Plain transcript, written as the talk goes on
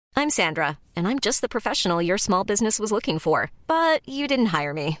I'm Sandra, and I'm just the professional your small business was looking for. But you didn't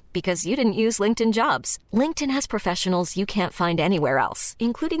hire me because you didn't use LinkedIn Jobs. LinkedIn has professionals you can't find anywhere else,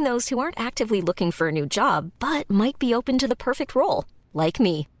 including those who aren't actively looking for a new job, but might be open to the perfect role, like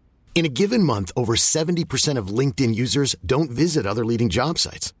me. In a given month, over 70% of LinkedIn users don't visit other leading job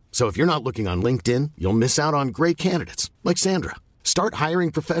sites. So if you're not looking on LinkedIn, you'll miss out on great candidates like Sandra. Start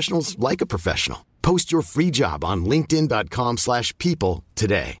hiring professionals like a professional. Post your free job on linkedin.com/people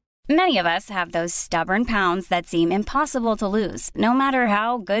today. Many of us have those stubborn pounds that seem impossible to lose, no matter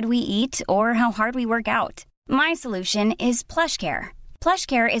how good we eat or how hard we work out. My solution is PlushCare.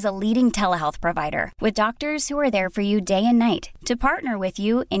 PlushCare is a leading telehealth provider with doctors who are there for you day and night to partner with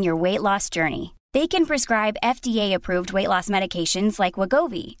you in your weight loss journey. They can prescribe FDA-approved weight loss medications like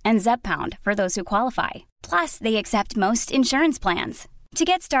Wegovy and Zepbound for those who qualify. Plus, they accept most insurance plans. To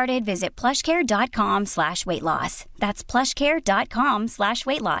get started, visit plushcare.com/weightloss. That's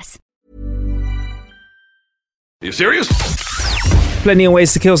plushcare.com/weightloss. Are you serious? Plenty of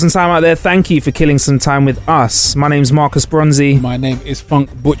ways to kill some time out there. Thank you for killing some time with us. My name's Marcus Bronzy. My name is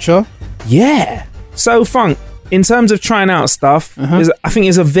Funk Butcher. Yeah. So, Funk, in terms of trying out stuff, I think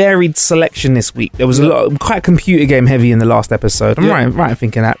there's a varied selection this week. There was a lot, quite computer game heavy in the last episode. I'm right in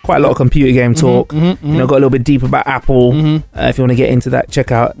thinking that. Quite a lot of computer game talk. You know, got a little bit deep about Apple. If you want to get into that,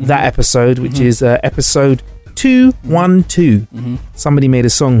 check out that episode, which is episode 212. Somebody made a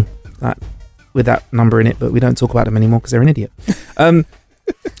song with that number in it, but we don't talk about them anymore because they're an idiot.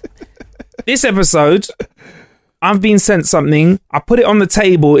 This episode, I've been sent something. I put it on the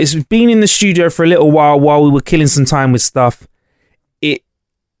table. It's been in the studio for a little while we were killing some time with stuff. It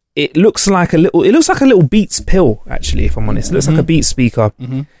looks like a little Beats pill, actually, if I'm honest. It looks like a Beats speaker.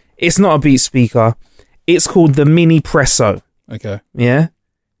 It's not a Beats speaker. It's called the Mini Presso. Okay. Yeah.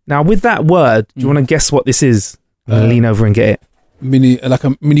 Now, with that word, do you want to guess what this is? I'm gonna lean over and get it. Like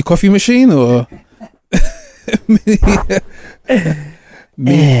a mini coffee machine, or Do you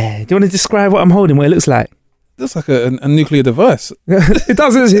want to describe what I'm holding? What it looks like? Looks like a nuclear device. It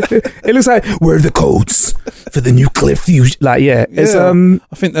does. It looks like, where are the codes for the nuclear fusion? Like, yeah. It's I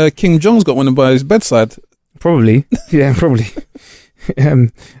think King Jong's got one by his bedside. Probably. Yeah, probably.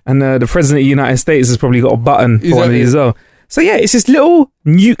 And the president of the United States has probably got a button for one of these as well. So yeah, it's this little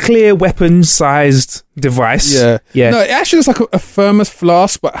nuclear weapon-sized device. Yeah. No, it actually looks like a thermos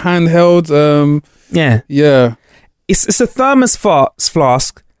flask, but handheld. Yeah. It's a thermos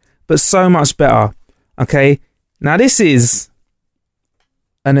flask, but so much better. Okay. Now this is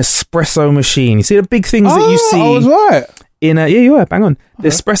an espresso machine. You see the big things that you see. I was right. You were bang on. The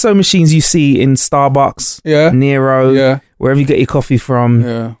espresso machines you see in Starbucks, Nero, wherever you get your coffee from.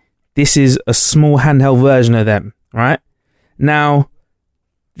 Yeah. This is a small handheld version of them, right? Now,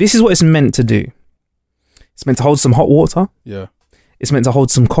 this is what it's meant to do. It's meant to hold some hot water. Yeah. It's meant to hold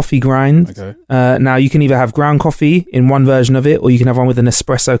some coffee grind. Okay. Now, you can either have ground coffee in one version of it, or you can have one with an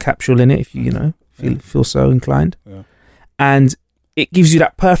espresso capsule in it if you feel so inclined. Yeah. And it gives you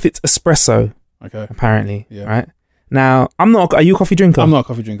that perfect espresso. Okay. Apparently. Yeah. Right? Now, are you a coffee drinker? I'm not a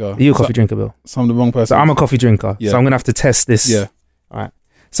coffee drinker. Are you a coffee drinker, Bill? So I'm the wrong person. So I'm a coffee drinker. Yeah. So I'm going to have to test this. Yeah. All right.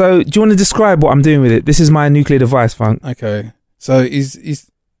 So, do you want to describe what I'm doing with it? This is my nuclear device, Funk. Okay. So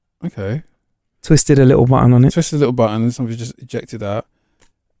he's okay. Twisted a little button on it. Twisted a little button, and something just ejected out.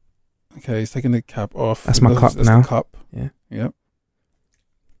 Okay, he's taking the cap off. That's my cup now. The cup. Yeah. Yep.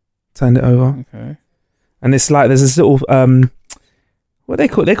 Turned it over. Okay. And it's like there's this little what they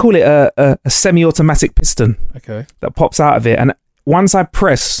call it a semi-automatic piston. Okay. That pops out of it, and once I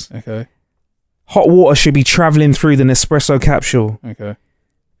press, okay, hot water should be traveling through the Nespresso capsule. Okay.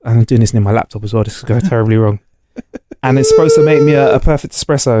 And I'm doing this in my laptop as well. This is going terribly wrong. And it's supposed to make me a perfect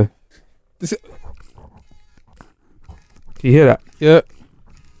espresso. Can you hear that? Yeah.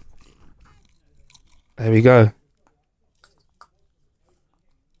 There we go.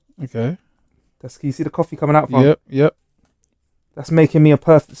 Okay. Can you see the coffee coming out from? Yep. That's making me a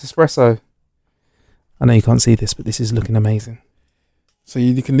perfect espresso. I know you can't see this, but this is looking amazing. So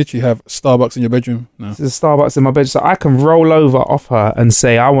you can literally have Starbucks in your bedroom now. This is Starbucks in my bedroom, so I can roll over off her and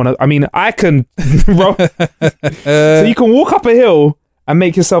say, I can roll. So you can walk up a hill and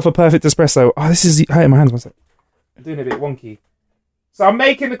make yourself a perfect espresso. Oh, this is hurting my hands. One sec. I'm doing it a bit wonky. So I'm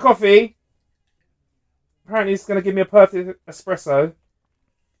making the coffee. Apparently it's going to give me a perfect espresso.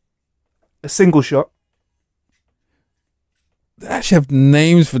 A single shot. They actually have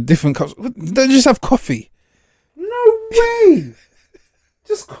names for different cups. They just have coffee. No way!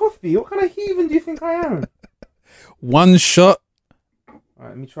 Just coffee? What kind of heathen do you think I am? One shot.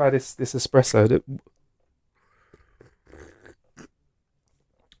 Alright, let me try this espresso.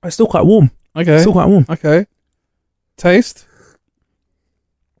 It's still quite warm. Okay. Still quite warm. Okay. Taste.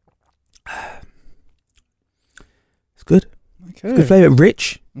 Okay. Good flavour.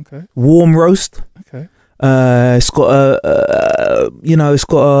 Rich. Okay. Warm roast. Okay. It's got it's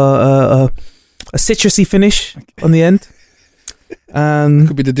got a citrusy finish on the end.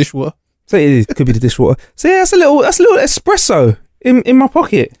 Could be the dishwater. So it could be the dishwater. So yeah, that's a little espresso in my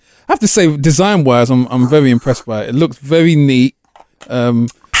pocket. I have to say, design wise, I'm very impressed by it. It looks very neat.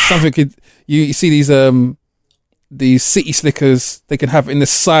 Something you see these city slickers they can have in the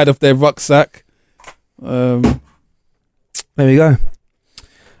side of their rucksack. There we go.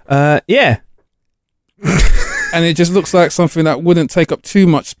 Yeah. And it just looks like something that wouldn't take up too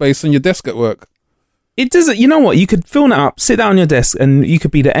much space on your desk at work. It doesn't. You know what? You could film it up, sit down on your desk, and you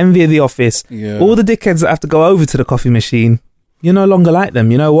could be the envy of the office. Yeah. All the dickheads that have to go over to the coffee machine, you're no longer like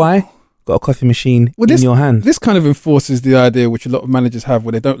them. You know why? Got a coffee machine in your hand. This kind of enforces the idea which a lot of managers have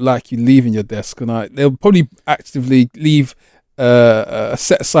where they don't like you leaving your desk, and they'll probably actively leave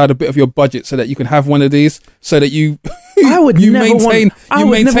set aside a bit of your budget so that you can have one of these, so that you maintain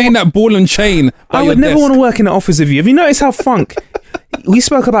that ball and chain. I would never want to work in an office with you. Have you noticed how Funk? We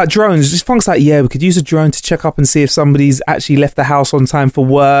spoke about drones. Just Funk's like, yeah, we could use a drone to check up and see if somebody's actually left the house on time for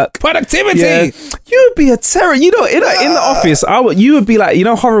work. Productivity. Yeah. You would be a terror. You know, in the office, you would be like,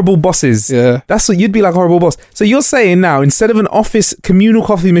 horrible bosses. Yeah, that's what you'd be like, horrible boss. So you're saying now, instead of an office communal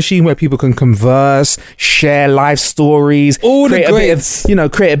coffee machine where people can converse, share life stories,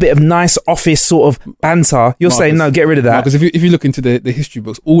 create a bit of nice office sort of banter, you're saying no, get rid of that. Because if you look into the history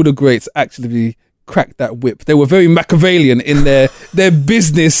books, all the greats actually cracked that whip. They were very Machiavellian in their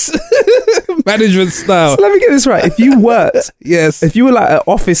business management style. So let me get this right. If you worked, if you were like an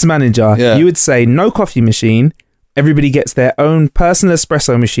office manager, you would say no coffee machine. Everybody gets their own personal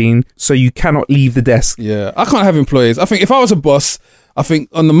espresso machine, so you cannot leave the desk. Yeah, I can't have employees. I think if I was a boss, I think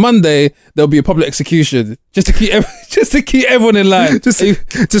on the Monday there'll be a public execution just to keep everyone in line.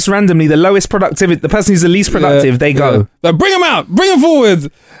 just randomly, the lowest productivity, the person who's the least productive, they go. Like, bring them out, bring them forward,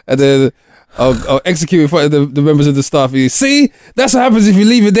 and then I'll execute in front of the members of the staff. You see, that's what happens if you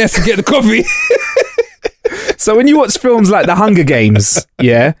leave your desk to get the coffee. So when you watch films like The Hunger Games,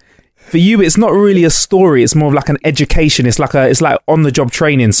 for you it's not really a story. It's more of like an education. It's like on the job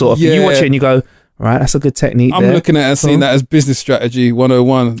training sort of thing. You watch it and you go, all right, that's a good technique. I'm looking at it and seeing that as business strategy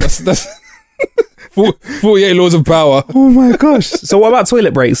 101. That's 48 laws of power. Oh my gosh. So what about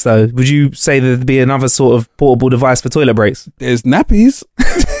toilet breaks though? Would you say there'd be another sort of portable device for toilet breaks? There's nappies.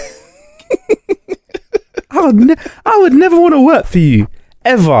 I would never want to work for you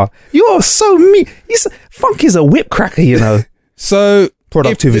ever. You're so mean. Funk is a whip cracker, you know. So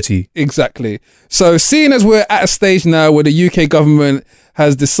productivity. Exactly. So seeing as we're at a stage now where the UK government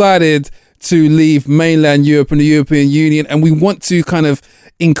has decided to leave mainland Europe and the European Union, and we want to kind of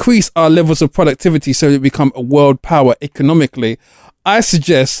increase our levels of productivity so that we become a world power economically, I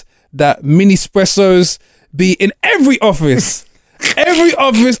suggest that mini espressos be in every office. Every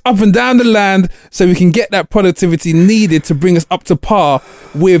office up and down the land, so we can get that productivity needed to bring us up to par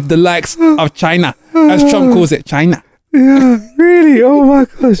with the likes of China, as Trump calls it, China. Yeah, really? Oh my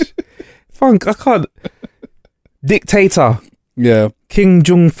gosh. Funk, I can't. Dictator. Yeah. Kim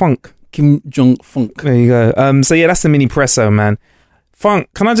Jong-Funk. There you go. So yeah, that's the mini presso, man. Funk,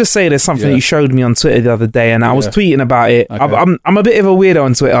 can I just say there's something you showed me on Twitter the other day, and I was tweeting about it. Okay. I'm a bit of a weirdo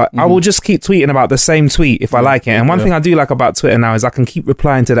on Twitter. I will just keep tweeting about the same tweet if I like it. And one thing I do like about Twitter now is I can keep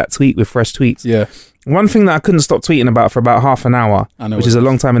replying to that tweet with fresh tweets. Yeah. One thing that I couldn't stop tweeting about for about half an hour, which is a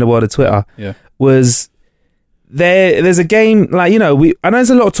long time in the world of Twitter, was there's a game, like, I know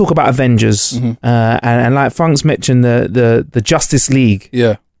there's a lot of talk about Avengers, and like Funk's mentioned the Justice League.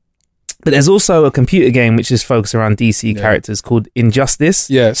 Yeah. But there's also a computer game which is focused around DC characters called Injustice.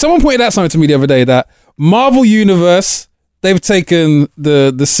 Yeah, someone pointed out something to me the other day that Marvel Universe, they've taken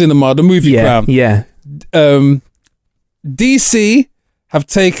the cinema, the movie crown. Yeah. DC have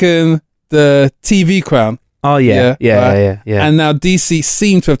taken the TV crown. Oh yeah. And now DC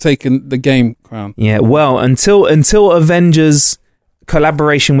seem to have taken the game crown. Yeah. Well, until Avengers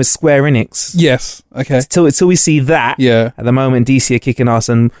collaboration with Square Enix. Yes. Okay. Till we see that. Yeah. At the moment, DC are kicking ass,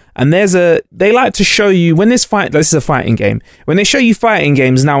 and they like to show you when this is a fighting game. When they show you fighting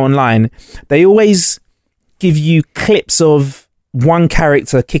games now online, they always give you clips of one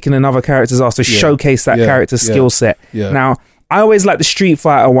character kicking another character's ass to showcase that character's skill set. Yeah. Now, I always like the Street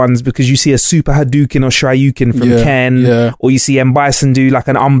Fighter ones because you see a super Hadouken or Shoryuken from Ken, or you see M. Bison do like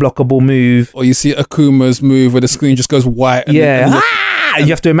an unblockable move, or you see Akuma's move where the screen just goes white. And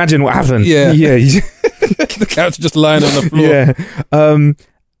you have to imagine what happened. Yeah. The character just lying on the floor. Yeah.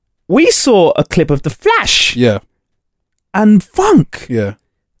 We saw a clip of the Flash. Yeah. And Funk. Yeah.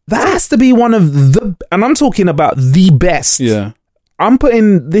 That has to be one of the, and I'm talking about the best. Yeah. I'm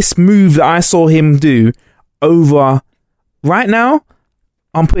putting this move that I saw him do over right now,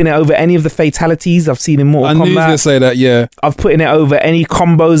 I'm putting it over any of the fatalities I've seen in Mortal Kombat. I knew you were going to say that, yeah. I've putting it over any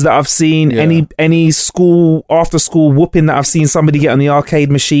combos that I've seen, any school, after school whooping that I've seen somebody get on the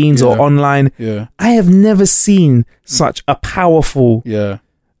arcade machines or online. Yeah. I have never seen such a powerful... Yeah.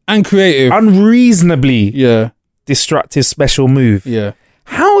 And creative. Unreasonably destructive special move. Yeah.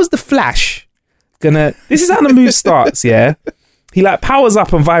 How is the Flash gonna... This is how the move starts, yeah? He like powers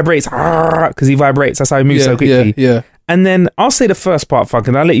up and vibrates because he vibrates. That's how he moves so quickly. Yeah. And then I'll say the first part, Funk,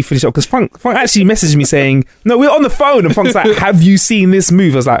 and I'll let you finish up because Funk actually messaged me saying, "No, we're on the phone." And Funk's like, "Have you seen this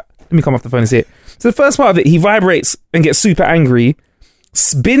move?" I was like, "Let me come off the phone and see it." So the first part of it, he vibrates and gets super angry,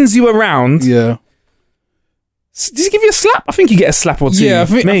 spins you around. Yeah. Does he give you a slap? I think you get a slap or two. Yeah, I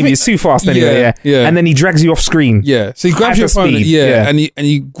think it's too fast anyway. Yeah. And then he drags you off screen. Yeah. So he grabs your opponent. And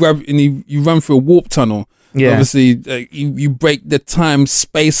you run through a warp tunnel. Yeah. Obviously, you break the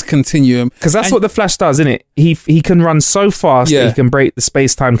time-space continuum. Because that's what the Flash does, isn't it? He can run so fast that he can break the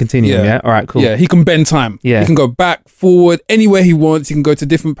space-time continuum, yeah? All right, cool. Yeah, he can bend time. Yeah. He can go back, forward, anywhere he wants. He can go to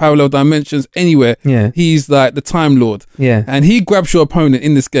different parallel dimensions, anywhere. Yeah. He's like the Time Lord. Yeah. And he grabs your opponent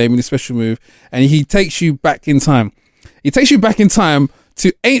in this game, in this special move, and he takes you back in time. He takes you back in time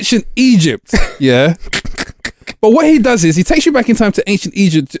to ancient Egypt, yeah? But what he does is he takes you back in time to ancient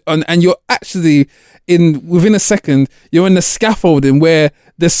Egypt, and you're actually within a second, you're in the scaffolding where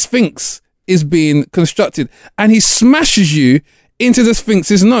the Sphinx is being constructed, and he smashes you into the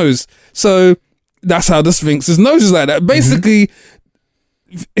Sphinx's nose. So that's how the Sphinx's nose is like that. Basically,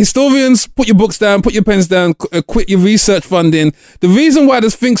 historians, put your books down, put your pens down, quit your research funding. The reason why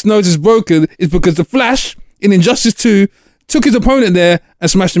the Sphinx nose is broken is because the Flash in Injustice 2 took his opponent there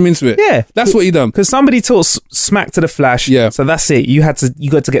and smashed him into it. Yeah. That's what he done. Because somebody taught smack to the Flash. Yeah. So that's it. You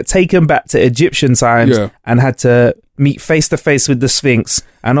got to get taken back to Egyptian times and had to meet face to face with the Sphinx.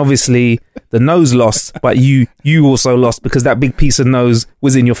 And obviously the nose lost, but you also lost because that big piece of nose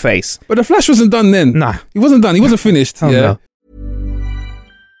was in your face. But the Flash wasn't done then. Nah. He wasn't done. He wasn't finished. No.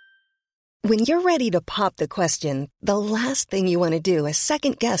 When you're ready to pop the question, the last thing you want to do is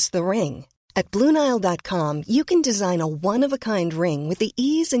second guess the ring. At BlueNile.com, you can design a one-of-a-kind ring with the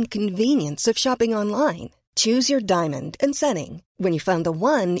ease and convenience of shopping online. Choose your diamond and setting. When you find the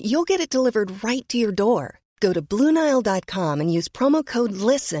one, you'll get it delivered right to your door. Go to BlueNile.com and use promo code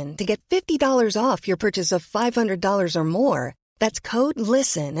LISTEN to get $50 off your purchase of $500 or more. That's code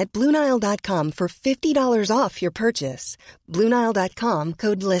LISTEN at BlueNile.com for $50 off your purchase. BlueNile.com,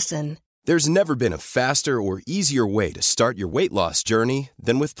 code LISTEN. There's never been a faster or easier way to start your weight loss journey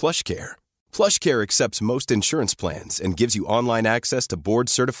than with PlushCare. PlushCare accepts most insurance plans and gives you online access to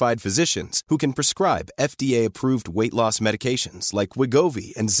board-certified physicians who can prescribe FDA-approved weight loss medications like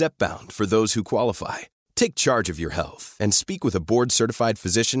Wegovy and Zepbound for those who qualify. Take charge of your health and speak with a board-certified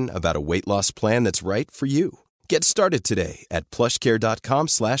physician about a weight loss plan that's right for you. Get started today at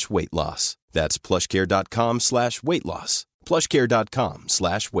plushcare.com/weight-loss. That's plushcare.com/weight-loss.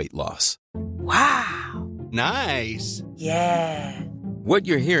 plushcare.com/weight-loss. Wow. Nice. Yeah. What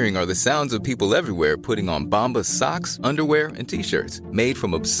you're hearing are the sounds of people everywhere putting on Bombas socks, underwear, and T-shirts made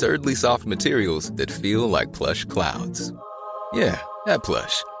from absurdly soft materials that feel like plush clouds. Yeah, that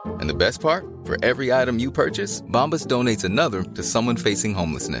plush. And the best part? For every item you purchase, Bombas donates another to someone facing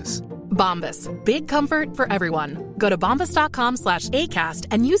homelessness. Bombas. Big comfort for everyone. Go to bombas.com/ACAST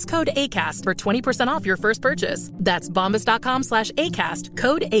and use code ACAST for 20% off your first purchase. That's bombas.com/ACAST.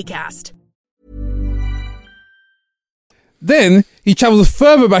 Code ACAST. Then he travels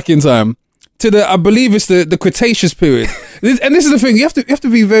further back in time to I believe it's the Cretaceous period. And this is the thing, you have to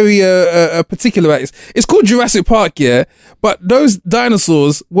be very particular about this. It's called Jurassic Park, yeah, but those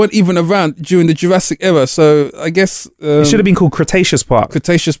dinosaurs weren't even around during the Jurassic era, so I guess... it should have been called Cretaceous Park.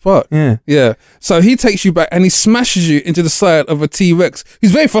 Cretaceous Park. Yeah. Yeah. So he takes you back and he smashes you into the side of a T-Rex.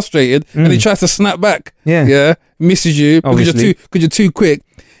 He's very frustrated and he tries to snap back. Yeah. Yeah. Misses you because you're too quick.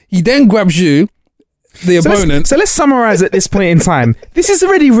 He then grabs you, the opponent. So let's summarize at this point in time. This is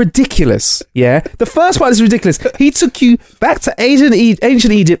already ridiculous. Yeah, the first part is ridiculous. He took you back to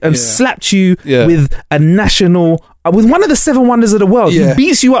ancient Egypt and slapped you with a national, with one of the 7 wonders of the world. He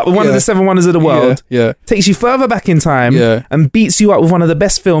beats you up with one of the 7 wonders of the world. Yeah. Takes you further back in time. And beats you up with one of the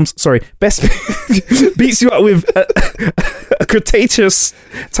best films. Beats you up with a Cretaceous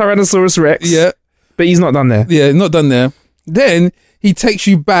Tyrannosaurus Rex. Yeah. But he's not done there. Yeah, not done there. Then he takes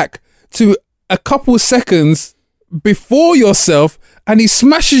you back to a couple of seconds before yourself, and he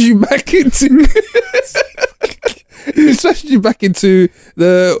smashes you back into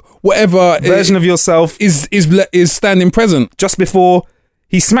the whatever version of yourself is standing present just before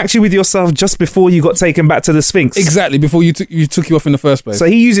he smacked you with yourself, just before you got taken back to the Sphinx. Exactly, before you took you off in the first place. So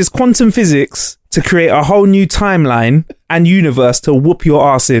he uses quantum physics to create a whole new timeline and universe to whoop your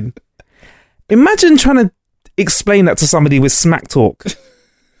ass in. Imagine trying to explain that to somebody with smack talk.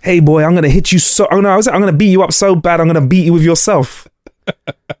 Hey boy, I'm gonna hit you I'm gonna beat you up so bad I'm gonna beat you with yourself.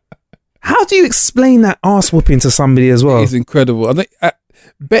 How do you explain that ass whooping to somebody as well? It's incredible. I think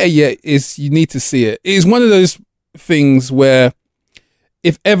better yet is you need to see it. It is one of those things where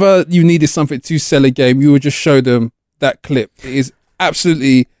if ever you needed something to sell a game, you would just show them that clip. It is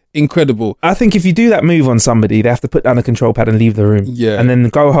absolutely incredible. I think if you do that move on somebody, they have to put down the control pad and leave the room. Yeah. And then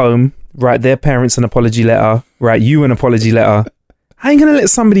go home, write their parents an apology letter, write you an apology letter. How are you going to let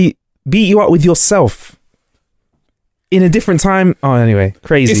somebody beat you up with yourself in a different time? Oh, anyway,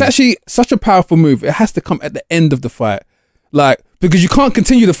 crazy. It's actually such a powerful move. It has to come at the end of the fight. Like, because you can't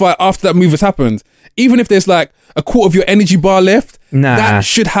continue the fight after that move has happened. Even if there's like a quarter of your energy bar left, that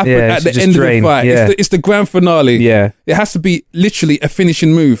should happen at the end of the fight. Yeah. It's the grand finale. Yeah. It has to be literally a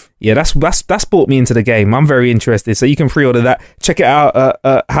finishing move. Yeah, that's brought me into the game. I'm very interested. So you can pre-order that. Check it out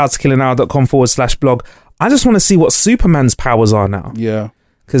at howtokillanhour.com/blog. I just want to see what Superman's powers are now. Yeah.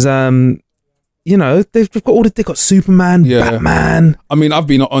 Because, you know, they've got Superman, Batman. I mean, I've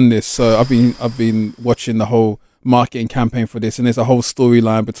been on this, so I've been watching the whole marketing campaign for this, and there's a whole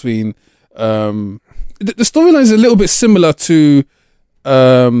storyline between the storyline is a little bit similar to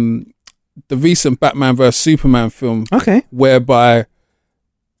the recent Batman vs Superman film, whereby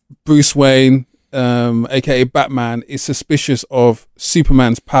Bruce Wayne, aka Batman, is suspicious of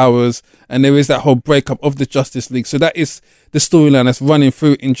Superman's powers, and there is that whole breakup of the Justice League. So that is the storyline that's running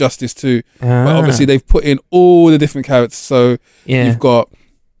through Injustice 2. But obviously they've put in all the different characters. So you've got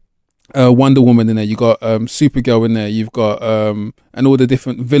Wonder Woman in there, you've got Supergirl in there, you've got and all the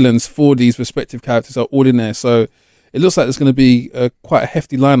different villains for these respective characters are all in there. So it looks like there's going to be quite a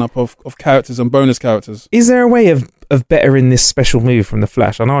hefty lineup of characters and bonus characters. Is there a way of bettering this special move from the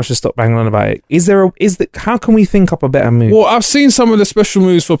Flash? I know I should stop banging on about it. How can we think up a better move? Well, I've seen some of the special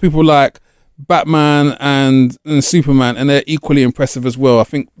moves for people like Batman and Superman, and they're equally impressive as well. I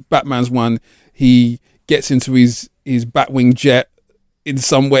think Batman's one, he gets into his Batwing jet in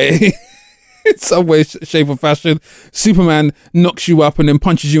some way. In some way, shape or fashion. Superman knocks you up and then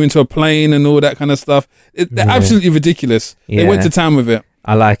punches you into a plane and all that kind of stuff. They're absolutely ridiculous. They went to town with it.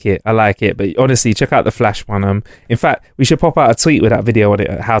 I like it. But honestly, check out the Flash one. In fact, we should pop out a tweet with that video on it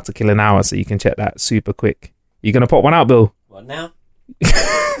at How to Kill an Hour, so you can check that super quick. You gonna pop one out, Bill? What now?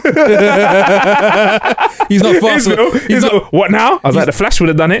 He's not fast. What now? I was like, the Flash would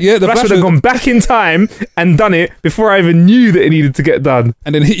have done it. Yeah, the Flash would have gone back in time and done it before I even knew that it needed to get done.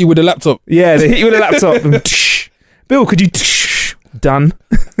 And then hit you with a laptop. Yeah, they hit you with a laptop. Bill, could you done?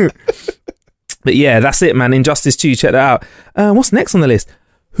 But yeah, that's it, man. Injustice 2, check that out. What's next on the list?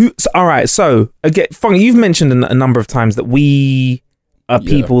 All right, so again, Funk, you've mentioned a number of times that we are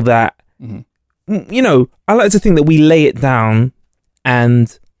people that, you know, I like to think that we lay it down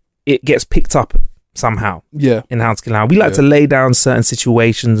and it gets picked up somehow. Yeah. In How to Kill an Hour. We like to lay down certain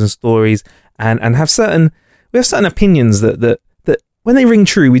situations and stories and have certain opinions that when they ring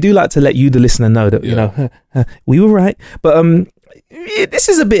true, we do like to let you, the listener, know that, you know, we were right. But this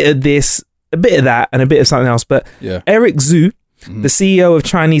is a bit of this, a bit of that, and a bit of something else. But Eric Zhu, the CEO of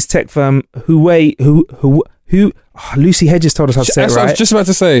Chinese tech firm Huawei, who Lucy Hedges told us how to say it, right? I was just about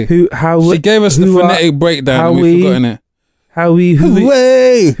to say. She gave us the phonetic breakdown and we've forgotten it.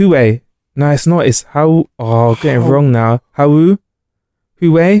 Huawei. No, it's not. It's how. Oh, getting it wrong now.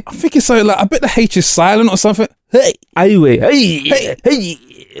 Huawei. I think it's something like, I bet the H is silent or something. Hey. Hey.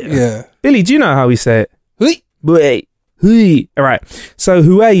 Yeah. Billy, do you know how we say it? Hey. All right. So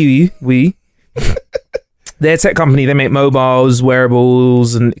Huawei, they're a tech company. They make mobiles,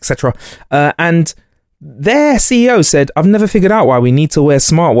 wearables, and etc. And their CEO said, "I've never figured out why we need to wear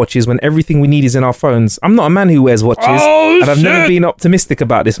smartwatches when everything we need is in our phones. I'm not a man who wears watches, and I've never been optimistic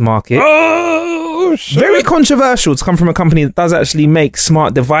about this market." Oh, shit. Very controversial to come from a company that does actually make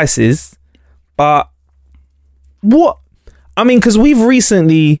smart devices. But what? I mean, because we've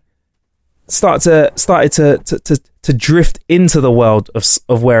recently started to drift into the world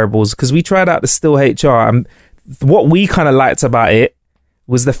of wearables, because we tried out the Still HR, and what we kind of liked about it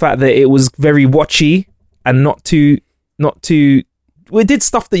was the fact that it was very watchy and not too. It did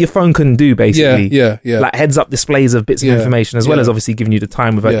stuff that your phone couldn't do, basically. Yeah. Like heads up displays of bits of information, as well as obviously giving you the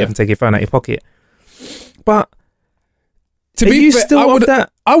time without you having to take your phone out of your pocket. But to be fair,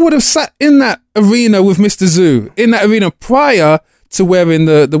 I would have sat in that arena with Mr. Zhu, in that arena prior to wearing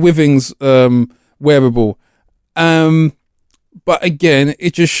the Withings wearable. But again,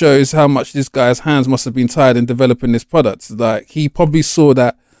 it just shows how much this guy's hands must have been tired in developing this product. Like, he probably saw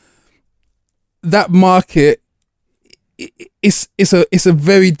that market it's a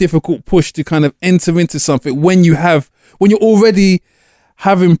very difficult push to kind of enter into something when you're already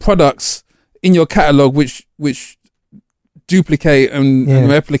having products in your catalog which duplicate and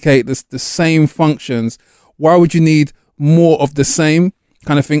replicate the same functions. Why would you need more of the same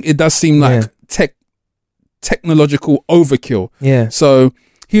kind of thing? It does seem like technological overkill. Yeah. So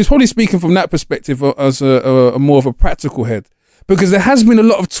he was probably speaking from that perspective as a more of a practical head, because there has been a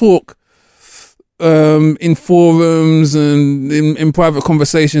lot of talk in forums and in private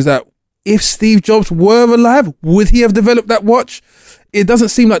conversations that if Steve Jobs were alive, would he have developed that watch? It doesn't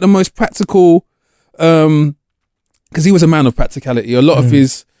seem like the most practical, because he was a man of practicality. A lot of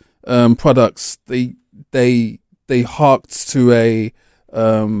his products, they harked to a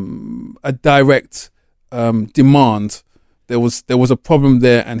direct demand. There was a problem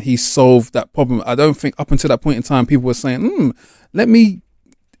there, and he solved that problem. I don't think up until that point in time people were saying,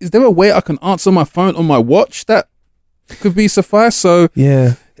 is there a way I can answer my phone on my watch that could be suffice? So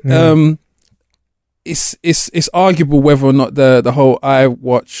it's arguable whether or not the whole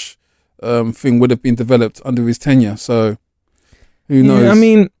iWatch thing would have been developed under his tenure. So who knows? I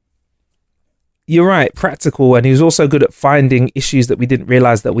mean, you're right, practical, and he was also good at finding issues that we didn't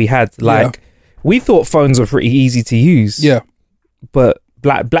realize that we had. Like we thought phones were pretty easy to use. Yeah, but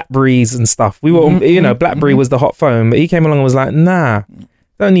Blackberries and stuff. We were, BlackBerry was the hot phone, but he came along and was like, nah,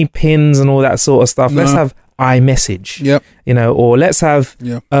 don't need pins and all that sort of stuff. Let's have iMessage. Yep. Or let's have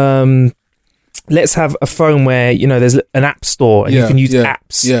a phone where, there's an app store and you can use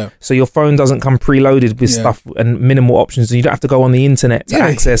apps. Yeah. So your phone doesn't come preloaded with stuff and minimal options, and you don't have to go on the internet to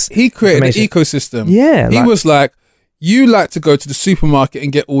access. He created an ecosystem. Yeah. He was like, you like to go to the supermarket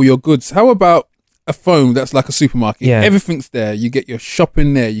and get all your goods. How about a phone that's like a supermarket? Yeah. Everything's there. You get your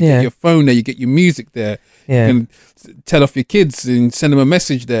shopping there. You get your phone there. You get your music there. Yeah. You can tell off your kids and send them a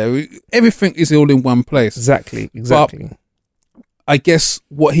message there. Everything is all in one place. Exactly. But I guess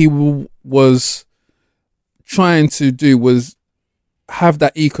what he was trying to do was have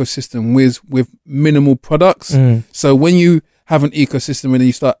that ecosystem with minimal products. So when you have an ecosystem and then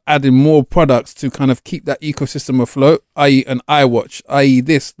you start adding more products to kind of keep that ecosystem afloat, i.e. an iWatch, i.e.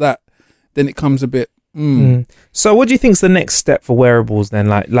 this, that, then it comes a bit. So what do you think's the next step for wearables then?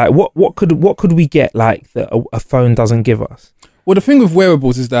 Like what could we get like that a phone doesn't give us? Well, the thing with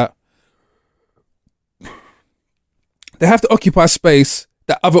wearables is that they have to occupy space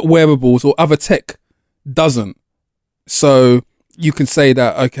that other wearables or other tech doesn't. So you can say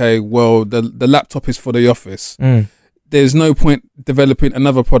that, okay, well, the laptop is for the office. There's no point developing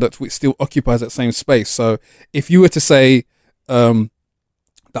another product which still occupies that same space. So if you were to say the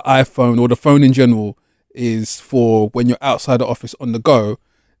iPhone or the phone in general is for when you're outside the office on the go,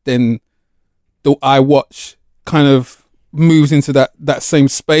 then the iWatch kind of moves into that same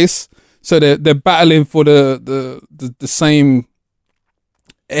space. So they're battling for the same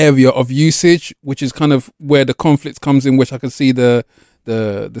area of usage, which is kind of where the conflict comes in, which I can see the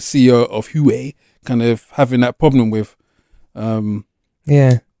CEO of Huawei kind of having that problem with. I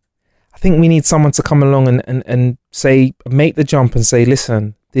think we need someone to come along and say, make the jump and say,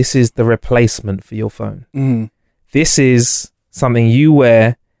 listen, this is the replacement for your phone. This is something you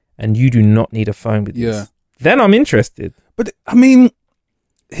wear and you do not need a phone with this. Then I'm interested. But I mean,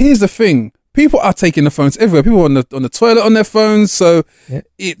 here's the thing. People are taking the phones everywhere. People are on the toilet on their phones. So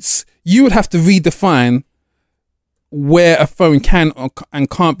you would have to redefine where a phone can and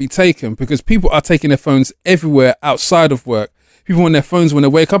can't be taken, because people are taking their phones everywhere outside of work. People on their phones when they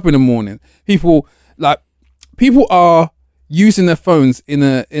wake up in the morning. People are using their phones in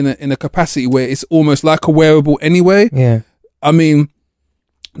a capacity where it's almost like a wearable anyway. Yeah. I mean,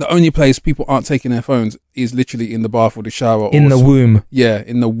 the only place people aren't taking their phones is literally in the bath or the shower. In the womb. Yeah,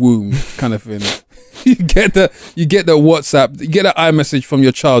 in the womb kind of thing. You get the WhatsApp, you get an iMessage from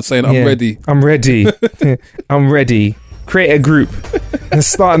your child saying, I'm ready. I'm ready. I'm ready. Create a group and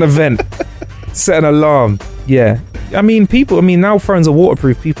start an event. Set an alarm. Yeah. I mean, now phones are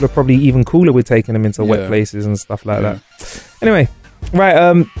waterproof. People are probably even cooler with taking them into wet places and stuff like that. Anyway,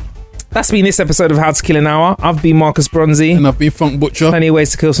 right, that's been this episode of How to Kill an Hour. I've been Marcus Bronzy. And I've been Funk Butcher. Plenty of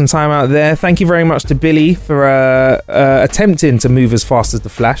ways to kill some time out there. Thank you very much to Billy for attempting to move as fast as the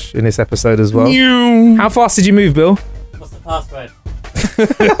Flash in this episode as well. Meow. How fast did you move, Bill? What's the password?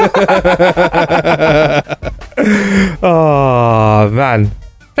 Oh, man.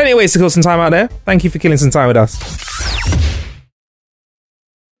 Plenty of ways to kill some time out there. Thank you for killing some time with us.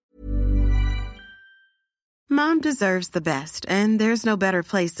 Mom deserves the best, and there's no better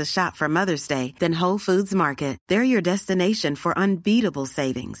place to shop for Mother's Day than Whole Foods Market. They're your destination for unbeatable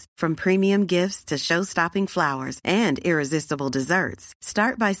savings, from premium gifts to show-stopping flowers and irresistible desserts.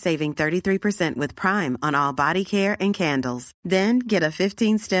 Start by saving 33% with Prime on all body care and candles. Then get a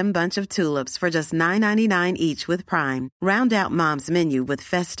 15-stem bunch of tulips for just $9.99 each with Prime. Round out Mom's menu with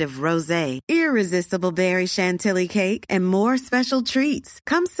festive rosé, irresistible berry chantilly cake, and more special treats.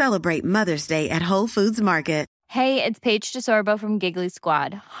 Come celebrate Mother's Day at Whole Foods Market. Hey, it's Paige DeSorbo from Giggly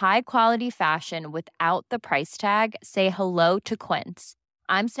Squad. High quality fashion without the price tag. Say hello to Quince.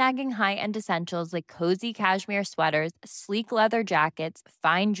 I'm snagging high-end essentials like cozy cashmere sweaters, sleek leather jackets,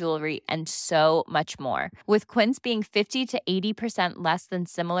 fine jewelry, and so much more. With Quince being 50 to 80% less than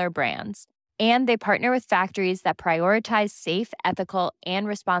similar brands. And they partner with factories that prioritize safe, ethical, and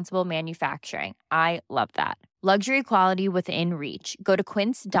responsible manufacturing. I love that. Luxury quality within reach. Go to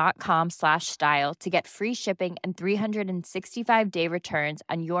quince.com/style to get free shipping and 365-day returns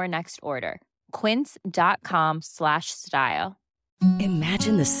on your next order. Quince.com/style.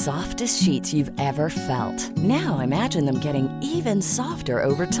 Imagine the softest sheets you've ever felt. Now imagine them getting even softer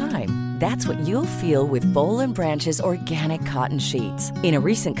over time. That's what you'll feel with Boll & Branch's organic cotton sheets. In a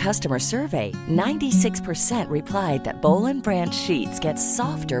recent customer survey, 96% replied that Boll & Branch sheets get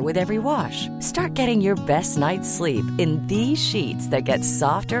softer with every wash. Start getting your best night's sleep in these sheets that get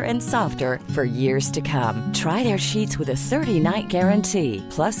softer and softer for years to come. Try their sheets with a 30-night guarantee.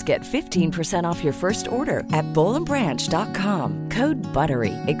 Plus, get 15% off your first order at bollandbranch.com. Code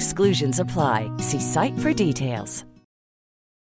BUTTERY. Exclusions apply. See site for details.